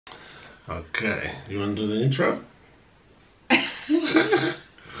Okay, you want to do the intro?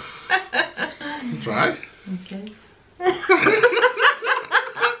 Try. Okay.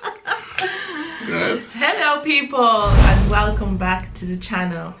 Good. Hello people, and welcome back to the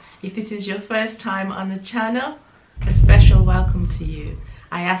channel. If this is your first time on the channel, a special welcome to you.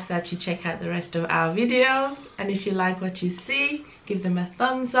 I ask that you check out the rest of our videos, and if you like what you see, give them a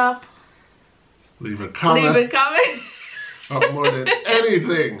thumbs up. Leave a comment. Leave a comment. But more than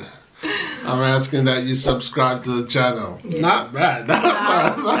anything, I'm asking that you subscribe to the channel. Yeah. Not bad,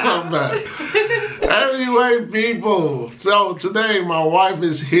 not bad. Anyway, people, so today my wife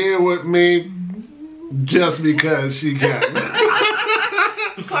is here with me just because she can.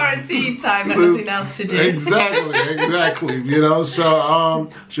 Quarantine time, but nothing else to do. Exactly. You know, so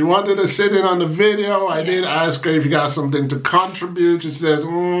she wanted to sit in on the video. I did ask her if you got something to contribute. She says,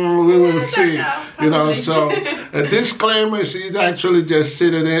 we will see. You know, so a disclaimer, she's actually just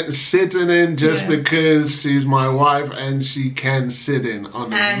sitting in just because she's my wife and she can sit in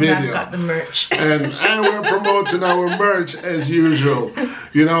on the video. And I've got the merch. and we're promoting our merch as usual.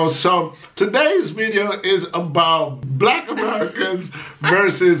 You know, so today's video is about Black Americans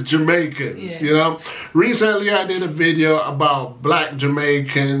versus Jamaicans. Yeah. You know, recently I did a video about Black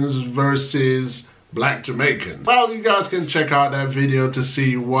Jamaicans versus Black Jamaicans. Well, you guys can check out that video to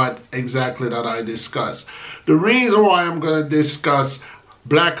see what exactly that I discussed. The reason why I'm going to discuss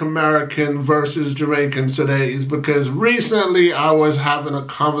Black American versus Jamaicans today is because recently I was having a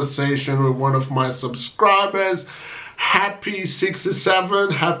conversation with one of my subscribers. Happy 67,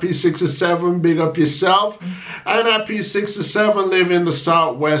 big up yourself. And Happy 67 live in the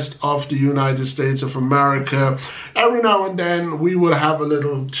southwest of the United States of America. Every now and then we would have a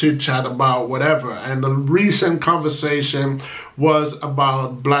little chit chat about whatever. And the recent conversation was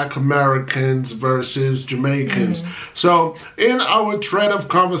about Black Americans versus Jamaicans. So in our thread of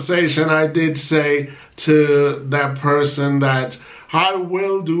conversation, I did say to that person that I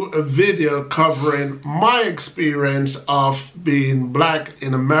will do a video covering my experience of being Black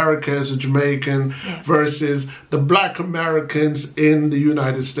in America as a Jamaican versus the Black Americans in the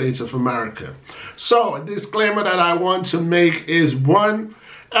United States of America. So a disclaimer that I want to make is, one,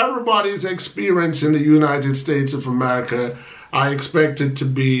 everybody's experience in the United States of America, I expect it to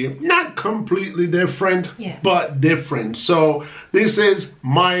be not completely different, but different. So this is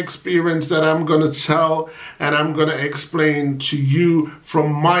my experience that I'm going to tell, and I'm going to explain to you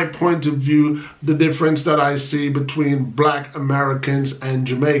from my point of view the difference that I see between Black Americans and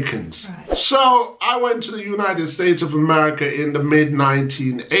Jamaicans. Right. So I went to the United States of America in the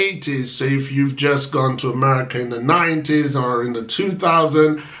mid-1980s. So if you've just gone to America in the 90s or in the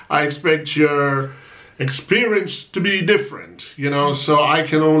 2000s, I expect your experience to be different, you know, so I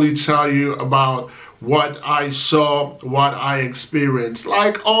can only tell you about what I saw, what I experienced.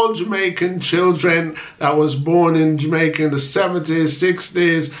 Like all Jamaican children that was born in Jamaica in the 70s,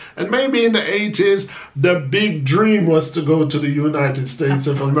 60s, and maybe in the 80s, the big dream was to go to the United States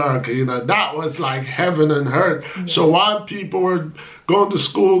of America. You know, that was like heaven and earth. So while people were going to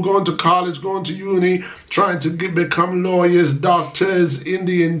school, going to college, going to uni, trying to become lawyers, doctors,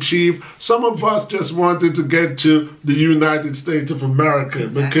 Indian chief, some of us just wanted to get to the United States of America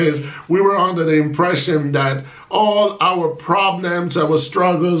because we were under the impression that all our problems, our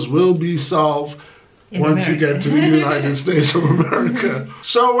struggles will be solved once you get to the United States of America.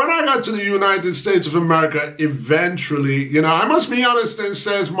 So when I got to the United States of America, eventually, you know, I must be honest and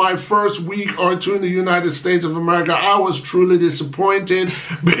says my first week or two in the United States of America, I was truly disappointed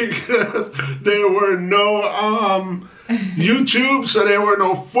because there were no YouTube, so there were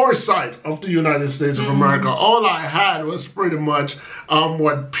no foresight of the United States of America. All I had was pretty much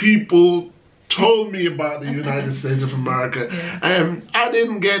what people told me about the United States of America. And I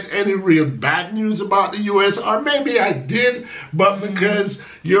didn't get any real bad news about the US, or maybe I did, but because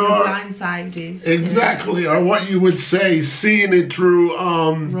you're blindsided. Exactly, or what you would say, seeing it through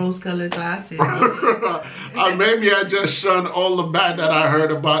rose-colored glasses. Or maybe I just shunned all the bad that I heard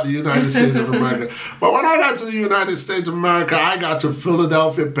about the United States of America. But when I got to the United States of America, I got to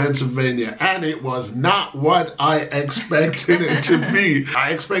Philadelphia, Pennsylvania, and it was not what I expected it to be.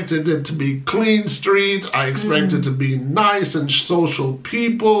 I expected it to be clean streets. I expected to be nice and social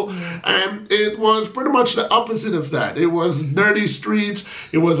people, and it was pretty much the opposite of that. It was dirty streets,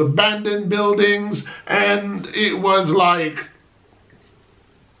 it was abandoned buildings, and it was like,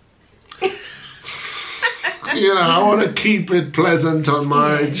 you know, I want to keep it pleasant on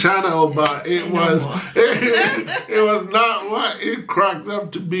my channel, but it was it was not what it cracked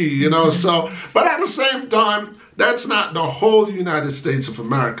up to be, you know. So, but at the same time, that's not the whole United States of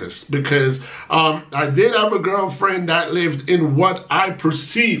America, because I did have a girlfriend that lived in what I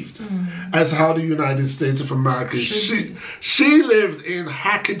perceived as how the United States of America is. She lived in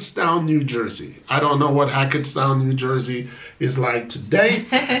Hackettstown, New Jersey. I don't know what Hackettstown, New Jersey is like today,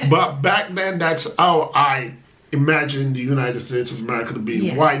 but back then that's how I imagine the United States of America to be.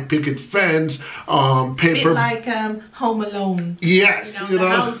 Yeah. White picket fence, paper. A bit like Home Alone. Yes, you know. The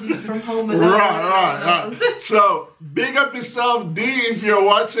houses from Home Alone. Right. So, big up yourself, D. If you're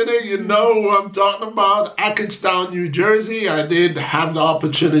watching it, you know who I'm talking about. Hackettstown, New Jersey. I did have the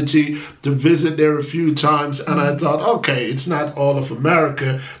opportunity to visit there a few times, and I thought, okay, it's not all of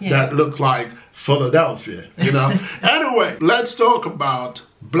America that looked like Philadelphia, you know. Anyway, let's talk about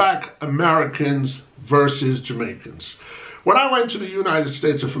Black Americans versus Jamaicans. When I went to the United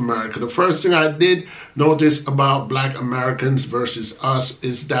States of America, the first thing I did notice about Black Americans versus us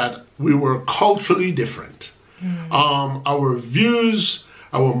is that we were culturally different. Our views,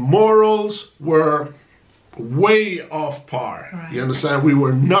 our morals were way off par. Right. You understand? We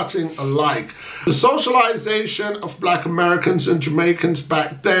were nothing alike. The socialization of Black Americans and Jamaicans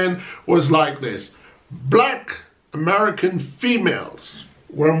back then was like this. Black American females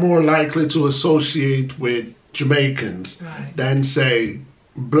were more likely to associate with Jamaicans than, say,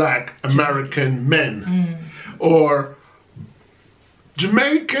 Black American men. Or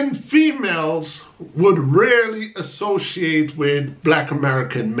Jamaican females would rarely associate with Black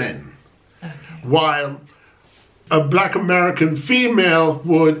American men, while a Black American female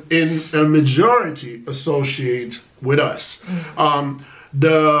would, in a majority, associate with us.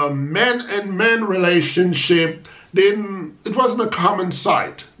 The men and men relationship it wasn't a common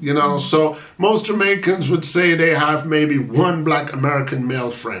sight, you know. So most Jamaicans would say they have maybe one Black American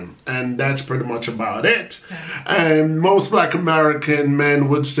male friend, and that's pretty much about it. And most Black American men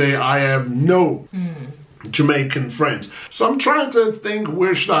would say, I have no Jamaican friends. So I'm trying to think,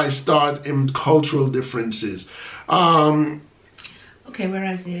 where should I start in cultural differences? Okay,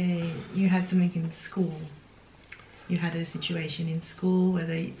 whereas you had something in school, you had a situation in school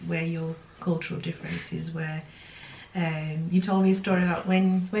where your cultural differences were. You told me a story about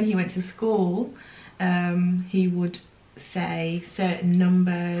when he went to school, he would say certain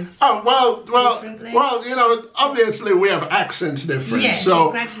numbers. Oh, well, you know, obviously we have accents different. Yeah,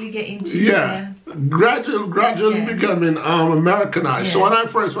 so gradually get into gradually becoming Americanized. So when I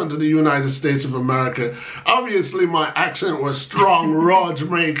first went to the United States of America, obviously my accent was strong, raw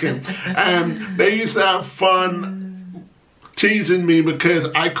Jamaican, and they used to have fun teasing me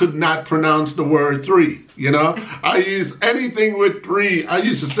because I could not pronounce the word 3, you know. I use anything with 3. I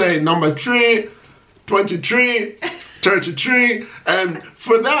used to say number 3, 23, 33, and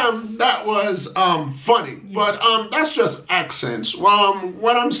for them that was funny. But that's just accents.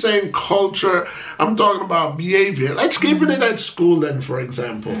 When I'm saying culture, I'm talking about behavior. Let's keep it at school then, for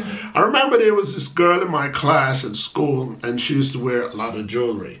example. I remember there was this girl in my class at school, and she used to wear a lot of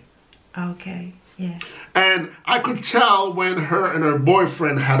jewelry. Okay. Yeah. And I could tell when her and her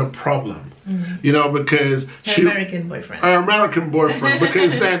boyfriend had a problem, you know, because her American boyfriend,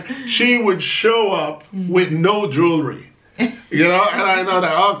 because then she would show up with no jewelry, you know, and I know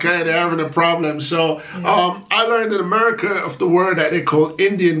that, okay, they're having a problem. So I learned in America of the word that they call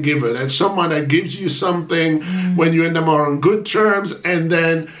Indian giver. That's someone that gives you something when you and them are on good terms, and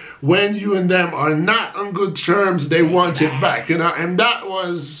then when you and them are not on good terms, they want it back, you know, and that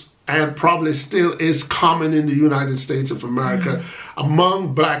was, and probably still is, common in the United States of America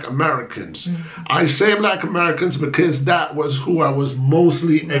among Black Americans. I say Black Americans because that was who I was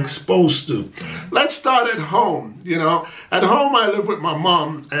mostly exposed to. Let's start at home, you know. At home I live with my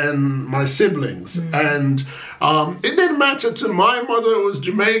mom and my siblings, and it didn't matter to my mother who was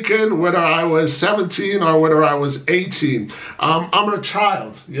Jamaican whether I was 17 or whether I was 18. I'm her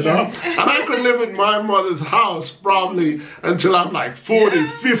child, you know, and I could live in my mother's house probably until I'm like 40,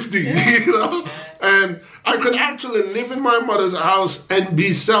 50, you know, and I could actually live in my mother's house and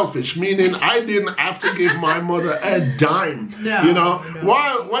be selfish, meaning I didn't have to give my mother a dime, you know.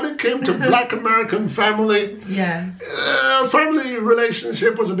 While when it came to Black American family, family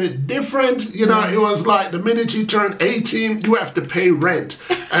relationship was a bit different, you know. It was like the minute you turn 18, you have to pay rent,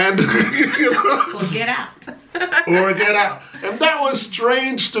 and you know, or get out. Or get out. And that was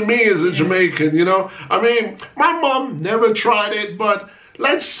strange to me as a Jamaican, you know. I mean, my mom never tried it, but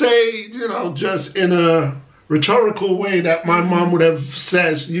let's say, you know, just in a rhetorical way that my mom would have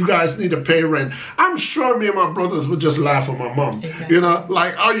said, you guys need to pay rent. I'm sure me and my brothers would just laugh at my mom. You know,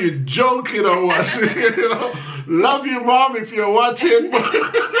 like, are you joking or what? You know, love you, mom, if you're watching.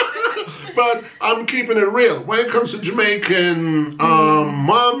 But I'm keeping it real. When it comes to Jamaican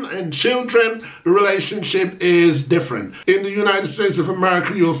mom and children, the relationship is different. In the United States of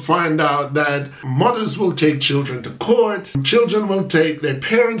America, you'll find out that mothers will take children to court, children will take their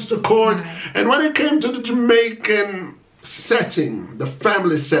parents to court, and when it came to the Jamaican setting, the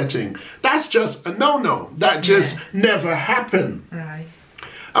family setting, that's just a no-no. That just never happened. Right.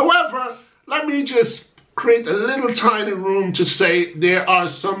 However, let me just create a little tiny room to say there are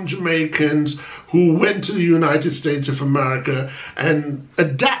some Jamaicans who went to the United States of America and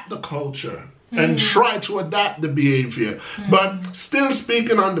adapt the culture and try to adapt the behavior. But still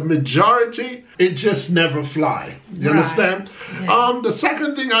speaking on the majority, it just never fly. You understand? Yeah. The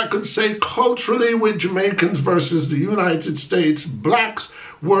second thing I could say culturally with Jamaicans versus the United States, blacks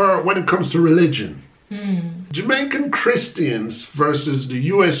were, when it comes to religion, Jamaican Christians versus the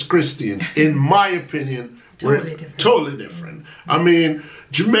U.S. Christian, in my opinion, were totally different. I mean,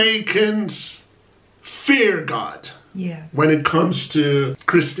 Jamaicans fear God. Yeah. When it comes to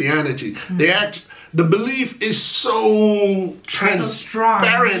Christianity, the belief is so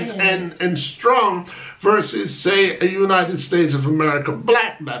transparent and strong versus, say, a United States of America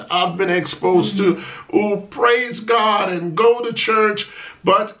black that I've been exposed to, who praise God and go to church,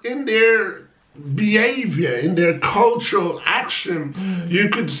 but in their behavior, in their cultural action, you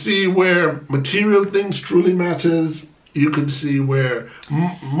could see where material things truly matters. You could see where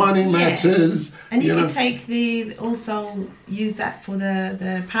money matters. And you can take also use that for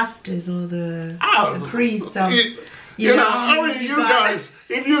the pastors or the priests. So, you know, I mean, you guys,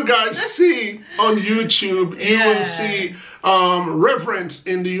 if you guys see on YouTube, you will see reverence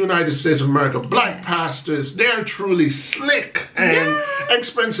in the United States of America. Black pastors, they're truly slick and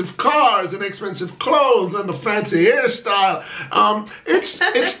expensive cars and expensive clothes and the fancy hairstyle.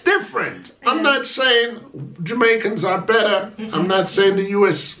 It's different. I'm not saying Jamaicans are better. I'm not saying the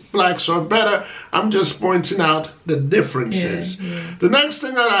U.S. blacks are better. I'm just pointing out the differences. The next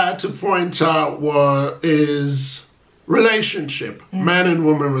thing that I had to point out is relationship, man and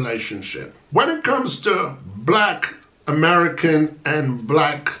woman relationship. When it comes to black American and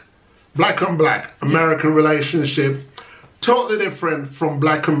black on black American relationship, totally different from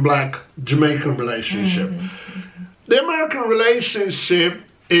black on black Jamaican relationship. The American relationship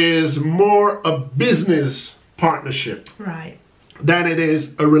is more a business partnership than it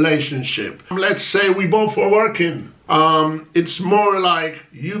is a relationship. Let's say we both are working. It's more like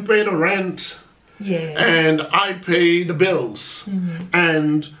you pay the rent and I pay the bills.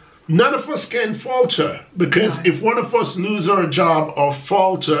 And none of us can falter, because if one of us lose our job or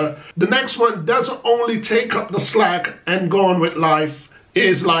falter, the next one doesn't only take up the slack and go on with life.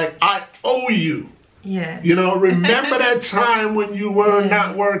 It's like, I owe you. You know, remember that time when you were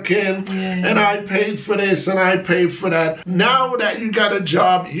not working and I paid for this and I paid for that. Now that you got a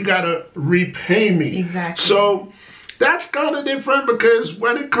job, you got to repay me. So that's kind of different, because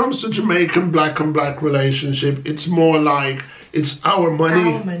when it comes to Jamaican black on black relationship, it's more like, it's our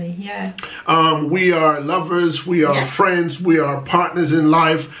money. Our money, we are lovers, we are friends, we are partners in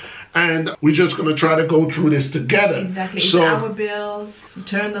life, and we're just going to try to go through this together. Exactly. So, it's our bills,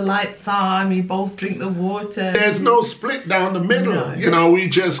 turn the lights on, we both drink the water. There's no split down the middle. You know, we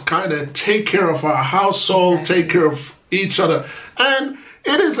just kind of take care of our household, take care of each other. And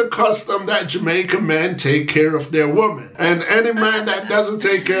it is a custom that Jamaican men take care of their woman. And any man that doesn't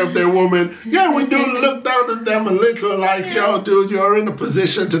take care of their woman, we do look down on them a little, like, yo, dude, you're in a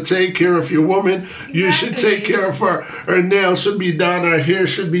position to take care of your woman. You should take care of her. Her nails should be done, her hair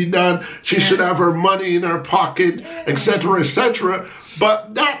should be done. She should have her money in her pocket, etc., etc.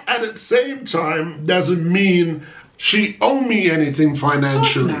 But that at the same time doesn't mean she owe me anything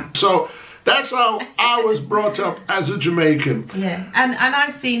financially. So that's how I was brought up as a Jamaican. And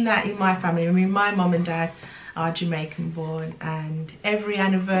I've seen that in my family. I mean, my mum and dad are Jamaican born, and every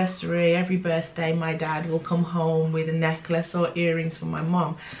anniversary, every birthday, my dad will come home with a necklace or earrings for my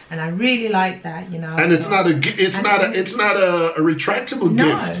mum, and I really like that, you know. And it's not a retractable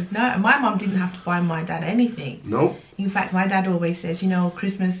gift. No, my mum didn't have to buy my dad anything. Nope. In fact, my dad always says, you know,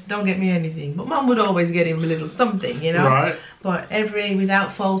 Christmas, don't get me anything, but mum would always get him a little something, you know. Right. But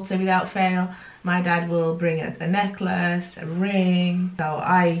without falter, without fail, my dad will bring a necklace, a ring. So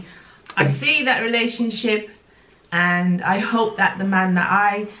I see that relationship, and I hope that the man that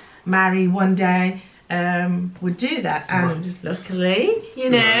I marry one day would do that. And luckily, you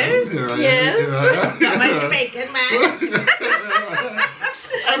know, got my Jamaican man.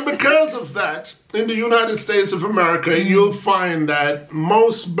 And because of that, in the United States of America, you'll find that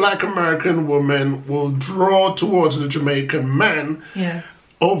most black American women will draw towards the Jamaican man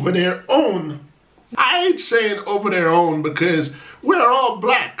over their own. I hate saying over their own, because we're all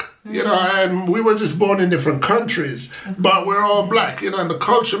black. you know, and we were just born in different countries, but we're all black, you know, and the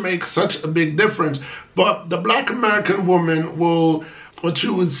culture makes such a big difference. But the Black American woman will, what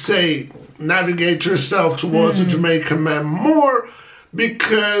you would say, navigate yourself towards a Jamaican man more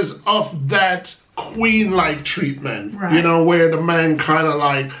because of that queen-like treatment, you know, where the man kind of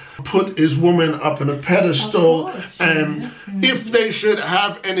like put his woman up on a pedestal, and if they should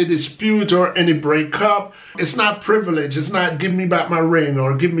have any dispute or any breakup, it's not privilege. It's not give me back my ring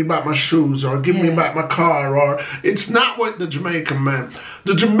or give me back my shoes or give me back my car, or it's not what the Jamaican man.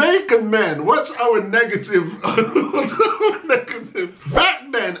 The Jamaican man, what's our negative? Negative.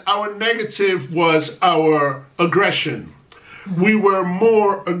 Back then, our negative was our aggression. We were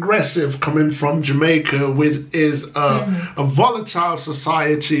more aggressive coming from Jamaica, which is a volatile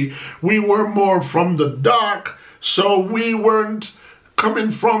society. We were more from the dark, so we weren't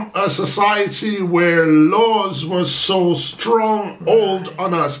coming from a society where laws were so stronghold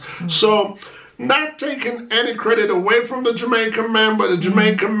on us. So, not taking any credit away from the Jamaican man, but the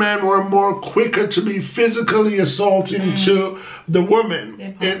Jamaican men were more quicker to be physically assaulting to the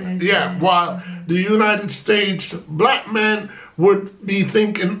woman. While the United States black men would be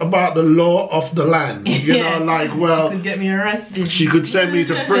thinking about the law of the land. You know, like, well, she could get me arrested. She could send me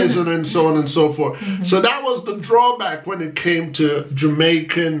to prison and so on and so forth. So that was the drawback when it came to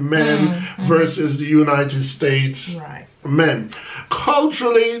Jamaican men versus the United States men.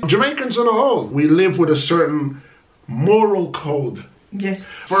 Culturally, Jamaicans on the whole, we live with a certain moral code. Yes.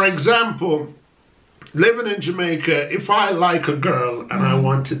 For example, living in Jamaica, if I like a girl and I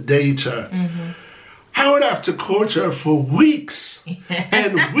want to date her, I would have to court her for weeks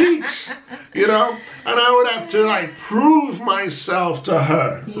and weeks, you know, and I would have to like prove myself to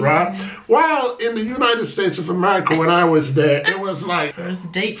her, right? While in the United States of America, when I was there, it was like first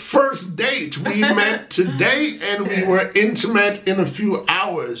date. First date. We met today and we were intimate in a few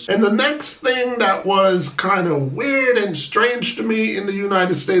hours. And the next thing that was kind of weird and strange to me in the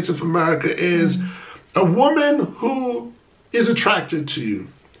United States of America is a woman who is attracted to you.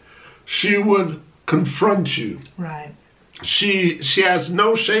 She would confront you. Right. She has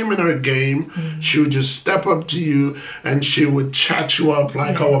no shame in her game. She would just step up to you and she would chat you up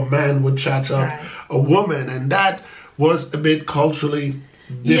like how a man would chat up a woman, and that was a bit culturally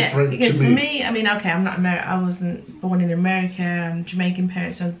different because to me. For me, I mean, okay, I'm not American. I wasn't born in America. I'm Jamaican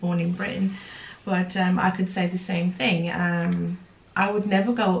parents. I was born in Britain, but I could say the same thing. I would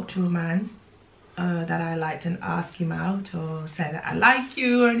never go up to a man that I liked and ask him out or say that I like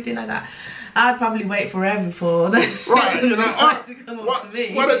you or anything like that. I'd probably wait forever for the you know, to come up to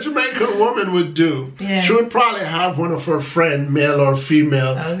me. What a Jamaican woman would do, she would probably have one of her friends, male or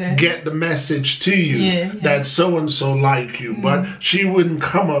female, get the message to you that so-and-so like you, but she wouldn't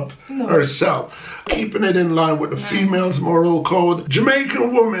come up herself. Keeping it in line with the female's moral code,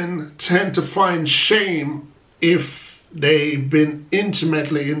 Jamaican women tend to find shame if they've been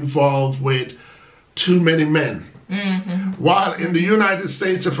intimately involved with too many men. While in the United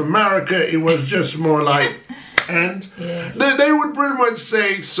States of America, it was just more like, and they would pretty much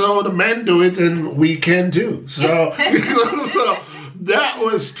say, so the men do it and we can too. So, so that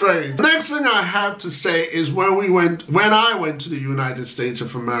was strange. The next thing I have to say is when I went to the United States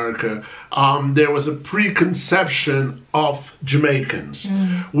of America, there was a preconception of Jamaicans.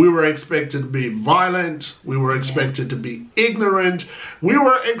 We were expected to be violent. We were expected to be ignorant. We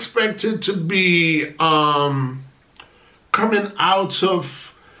were expected to be coming out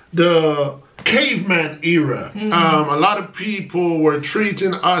of the caveman era. A lot of people were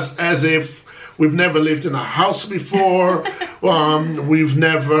treating us as if we've never lived in a house before. We've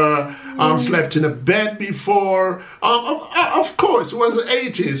never slept in a bed before. Of course, it was the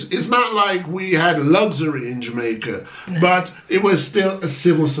 80s. It's not like we had luxury in Jamaica, but it was still a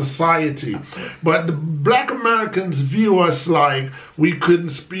civil society. But the black Americans view us like we couldn't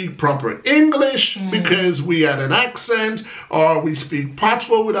speak proper English because we had an accent, or we speak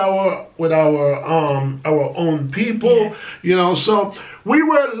patois with our own people. You know, so we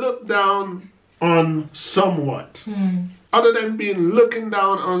were looked down on somewhat. Other than being looking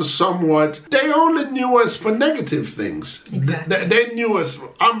down on somewhat, they only knew us for negative things. They knew us,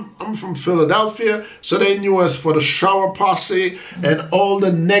 I'm from Philadelphia, so they knew us for the shower posse and all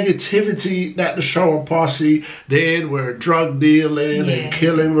the negativity that the shower posse did, where drug dealing and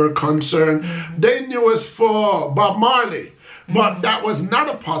killing were concerned. They knew us for Bob Marley. But that was not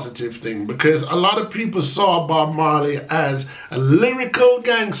a positive thing, because a lot of people saw Bob Marley as a lyrical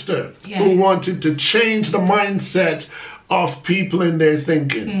gangster who wanted to change the mindset of people in their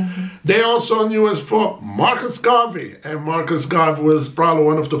thinking. They also knew us for Marcus Garvey, and Marcus Garvey was probably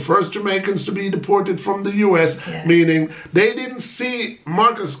one of the first Jamaicans to be deported from the US, meaning they didn't see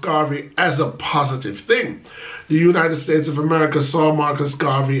Marcus Garvey as a positive thing. The United States of America saw Marcus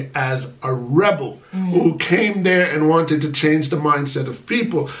Garvey as a rebel who came there and wanted to change the mindset of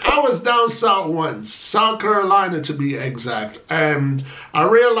people. I was down south once, South Carolina to be exact, and I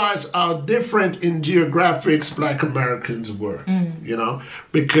realized how different in geographics Black Americans were, you know,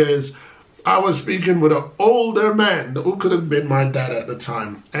 because I was speaking with an older man who could have been my dad at the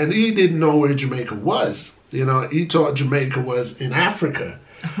time, and he didn't know where Jamaica was. You know, he thought Jamaica was in Africa.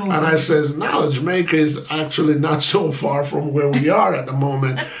 And I says, no, Jamaica is actually not so far from where we are at the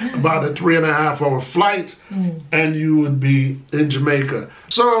moment, about a 3.5-hour flight, and you would be in Jamaica.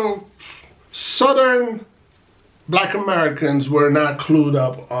 So Southern Black Americans were not clued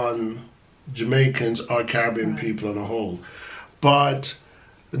up on Jamaicans or Caribbean people on a whole. But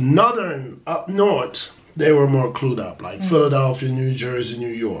Northern, up north, they were more clued up, like Philadelphia, New Jersey, New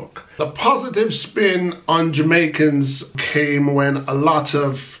York. The positive spin on Jamaicans came when a lot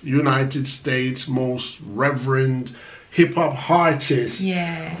of United States most reverend hip-hop artists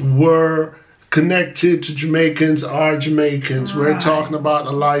were connected to Jamaicans or Jamaicans. We're talking about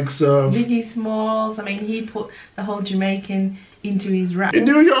the likes of Biggie Smalls. I mean, he put the whole Jamaican into his rap. In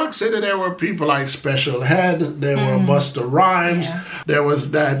New York City, there were people like Special Head, there were Busta Rhymes, there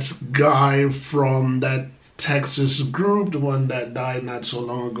was that guy from that Texas group, the one that died not so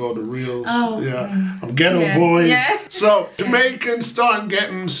long ago, the real, Ghetto Boys. So Jamaicans started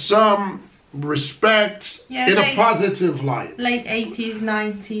getting some respect in a positive light. Late 80s,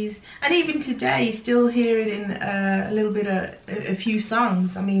 90s, and even today you still hear it in a little bit of a few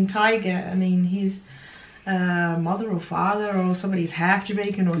songs. I mean, Tiger, I mean, he's mother or father or somebody's half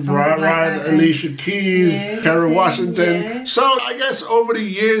Jamaican or something like that. Alicia Keys, Kerry Washington. So I guess over the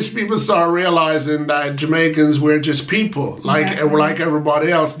years people start realizing that Jamaicans were just people, like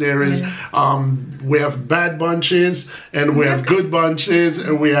everybody else. There is we have bad bunches and we have good bunches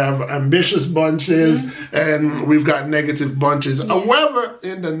and we have ambitious bunches and we've got negative bunches. However,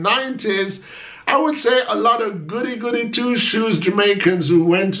 in the 90s, I would say a lot of goody two-shoes Jamaicans who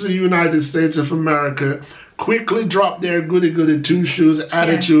went to the United States of America quickly dropped their goody two-shoes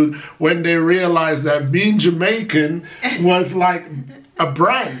attitude when they realized that being Jamaican was like a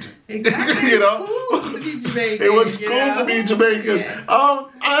brand. You know, cool to be Jamaican, it was cool to be Jamaican.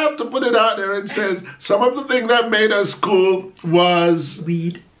 I have to put it out there and says some of the things that made us cool was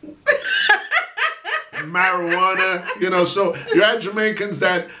weed. Marijuana, you know, so you had Jamaicans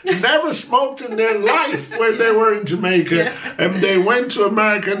that never smoked in their life when they were in Jamaica, and they went to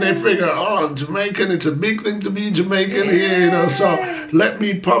America and they figure, oh, Jamaican, it's a big thing to be Jamaican here, you know, so let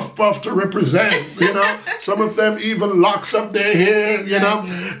me puff to represent, you know. Some of them even locks up their hair, you know,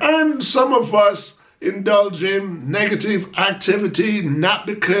 and some of us indulge in negative activity, not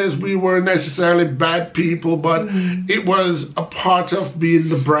because we were necessarily bad people, but it was a part of being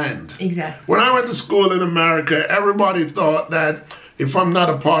the brand. Exactly. When I went to school in America, everybody thought that if I'm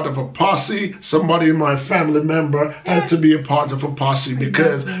not a part of a posse, somebody in my family member had to be a part of a posse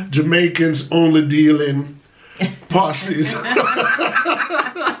because Jamaicans only deal in posses.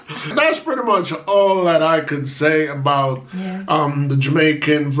 That's pretty much all that I could say about the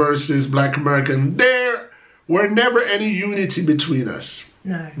Jamaican versus Black American. There were never any unity between us.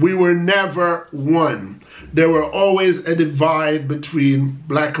 No. We were never one. There were always a divide between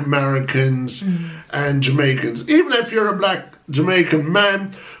Black Americans and Jamaicans. Even if you're a Black Jamaican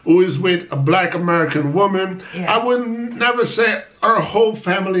man who is with a Black American woman, I would never say our whole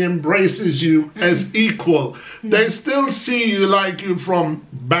family embraces you as equal. They still see you like you're from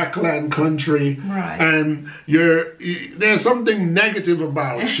backland country, and there's something negative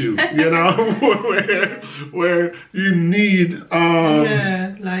about you, you know, where you need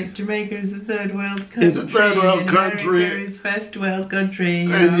like Jamaica is a third world country. It's a third world country. America is first world country.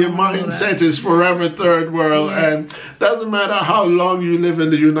 And your mindset is forever third world, and doesn't matter how long you live in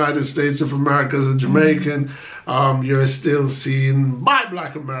the United States of America as a Jamaican, you're still seen by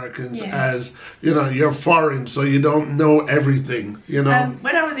Black Americans as, you know, you're foreign, so you don't know everything, you know.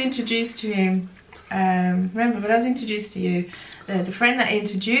 When I was introduced to him, remember when I was introduced to you, the friend that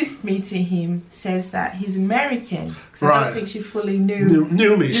introduced me to him says that he's American. So I don't think she fully knew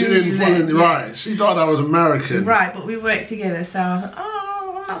me. She didn't fully, she thought I was American. Right, but we worked together, so I was like,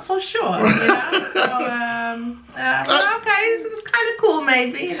 oh, I'm not so sure, you know. So okay, it's kind of cool,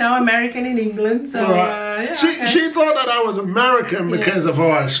 maybe, you know, American in England. So yeah, she thought that I was American because of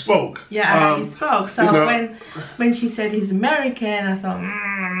how I spoke. Yeah, how you spoke. So you know, when she said he's American, I thought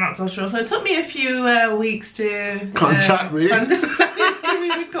I'm not so sure. So it took me a few weeks to contact me. Give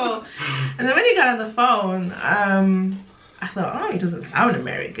me a call. And then when he got on the phone, I thought, oh, he doesn't sound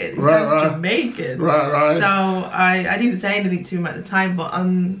American. He sounds Jamaican. Right. So I didn't say anything to him at the time, but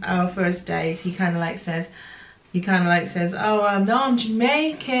on our first date, he kind of like says, oh, no, I'm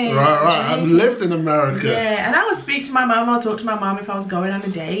Jamaican. Right. I've lived in America. Yeah, and I would speak to my mum. I'll talk to my mum if I was going on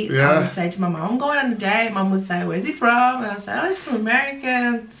a date. I would say to my mum, I'm going on a date. Mum would say, where's he from? And I'd say, oh, he's from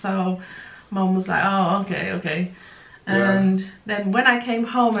America. So mum was like, oh, okay. And then when I came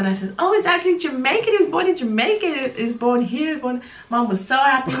home and I said, oh, he's actually Jamaican. He was born in Jamaica. He was born here. Mom was so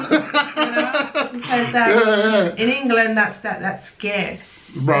happy, you know, because in England that's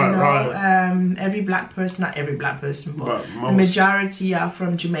scarce. Right. Every black person, not every black person, but the majority are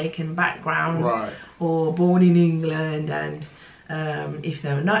from Jamaican background or born in England, and if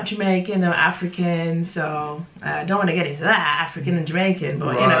they're not Jamaican, they're African. So I don't want to get into that, African and Jamaican,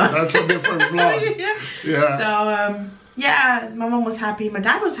 but you know, that's a different blood. Yeah. So yeah, my mom was happy. My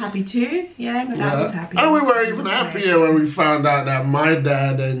dad was happy too. Yeah, my dad was happy. And we were even happier when we found out that my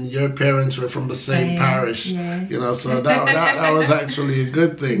dad and your parents were from the same parish. Yeah. You know, so that was actually a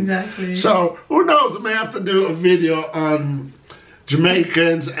good thing. Exactly. So who knows? We may have to do a video on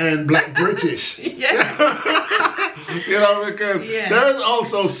Jamaicans and Black British. You know, because there's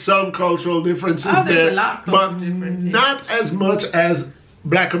also some cultural differences there, a lot of but differences. not as much as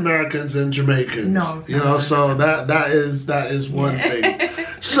Black Americans and Jamaicans. No. You know, so that is one thing.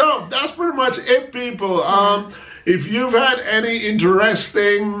 So that's pretty much it, people. If you've had any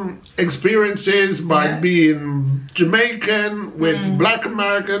interesting experiences by being Jamaican with Black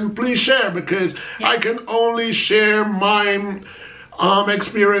American, please share, because I can only share mine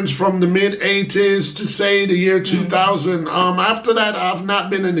experience from the mid-80s to say the year 2000. After that, I've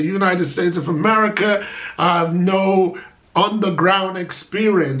not been in the United States of America. I have no underground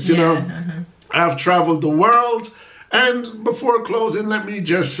experience, you know. I've traveled the world. And before closing, let me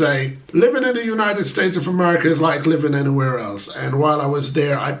just say, living in the United States of America is like living anywhere else. And while I was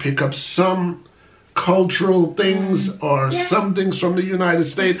there, I pick up some cultural things or some things from the United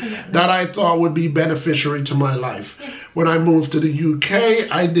States that I thought would be beneficiary to my life. When I moved to the UK,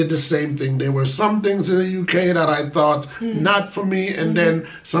 I did the same thing. There were some things in the UK that I thought not for me, and then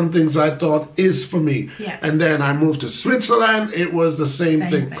some things I thought is for me. And then I moved to Switzerland, it was the same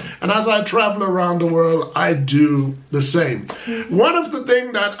thing. And as I travel around the world, I do the same. One of the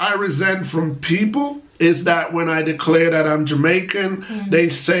things that I resent from people is that when I declare that I'm Jamaican, they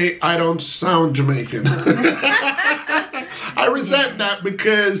say I don't sound Jamaican. I resent that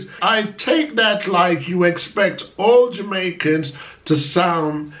because I take that like you expect all Jamaicans to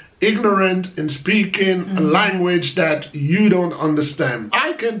sound ignorant in speaking a language that you don't understand.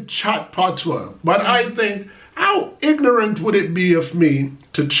 I can chat patois, but I think, how ignorant would it be of me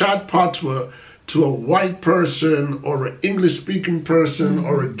to chat patois to a white person or an English-speaking person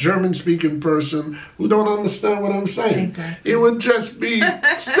or a German-speaking person who don't understand what I'm saying. It would just be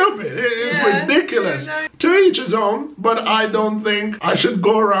stupid. It's ridiculous. To each his own, but I don't think I should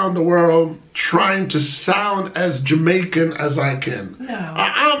go around the world trying to sound as Jamaican as I can.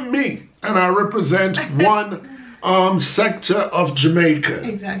 I'm me, and I represent one sector of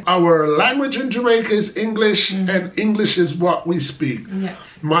Jamaica. Our language in Jamaica is English, and English is what we speak.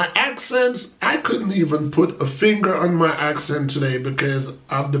 My accents, I couldn't even put a finger on my accent today because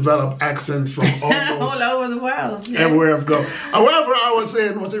I've developed accents from almost all over the world. Everywhere I've gone. However, I was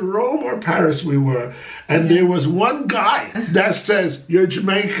in, was it Rome or Paris we were? And there was one guy that says, you're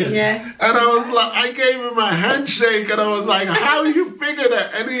Jamaican. And I was like, I gave him a handshake and I was like, how you figure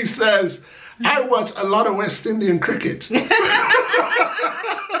that? And he says, I watch a lot of West Indian cricket.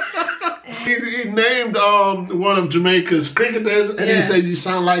 He named one of Jamaica's cricketers, and he said, you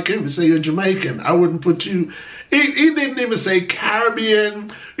sound like him. He said, you're Jamaican. I wouldn't put you... He didn't even say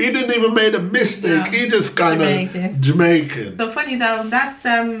Caribbean. He didn't even make a mistake. He just kind of Jamaican. So funny though, that's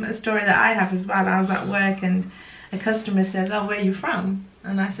a story that I have as well. I was at work and a customer says, oh, where are you from?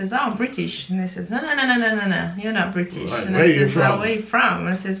 And I says, oh, I'm British. And they says, no, you're not British. Right, and I says, well, where are you from? And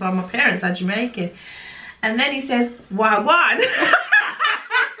I says, well, my parents are Jamaican. And then he says, Wagwan.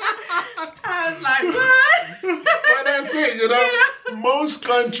 I was like, what? But that's it, you know. Most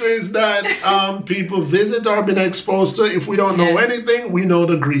countries that people visit or been exposed to, if we don't know anything, we know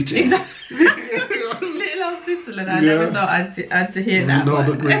the greeting. Little old Switzerland, I never thought I'd hear that. We know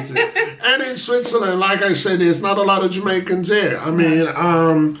the greeting. And in Switzerland, like I said, there's not a lot of Jamaicans here. I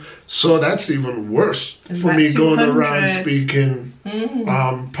mean, so that's even worse for me going around speaking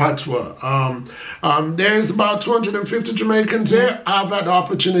patois. There's about 250 Jamaicans here. I've had the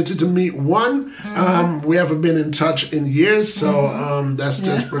opportunity to meet one. We haven't been in touch in years, so that's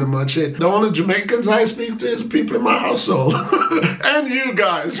just pretty much it. The only Jamaicans I speak to is people in my household. And you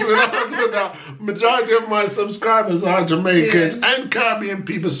guys. The majority of my subscribers are Jamaicans and Caribbean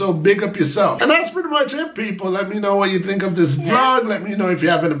people, so big up yourself. And that's pretty much it, people. Let me know what you think of this vlog. Let me know if you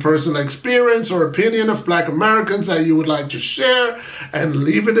have any personal experience or opinion of Black Americans that you would like to share, and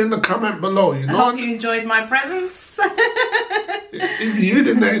leave it in the comment below. You know, I hope you enjoyed my presence. If you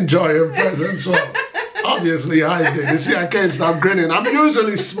didn't enjoy your presence, well, obviously I did. You see, I can't stop grinning. I'm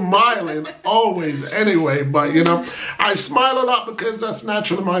usually smiling always anyway, but you know, I smile a lot because that's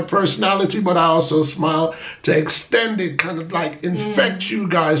naturally my personality, but I also smile to extend it, kind of like infect you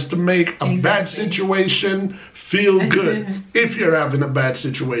guys to make a bad situation feel good if you're having a bad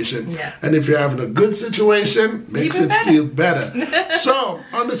situation. And if you're having a good situation, makes it feel better. So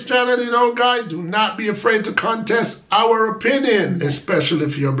on this channel, you know, guys, do not be afraid to contest our opinion, especially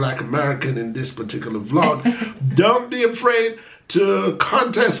if you're a Black American in this particular vlog. Don't be afraid to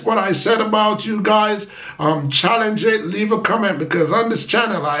contest what I said about you guys. Challenge it, leave a comment, because on this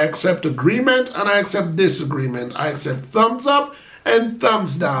channel I accept agreement and I accept disagreement. I accept thumbs up and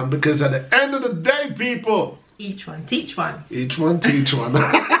thumbs down, because at the end of the day, people, each one teach one. Each one teach one.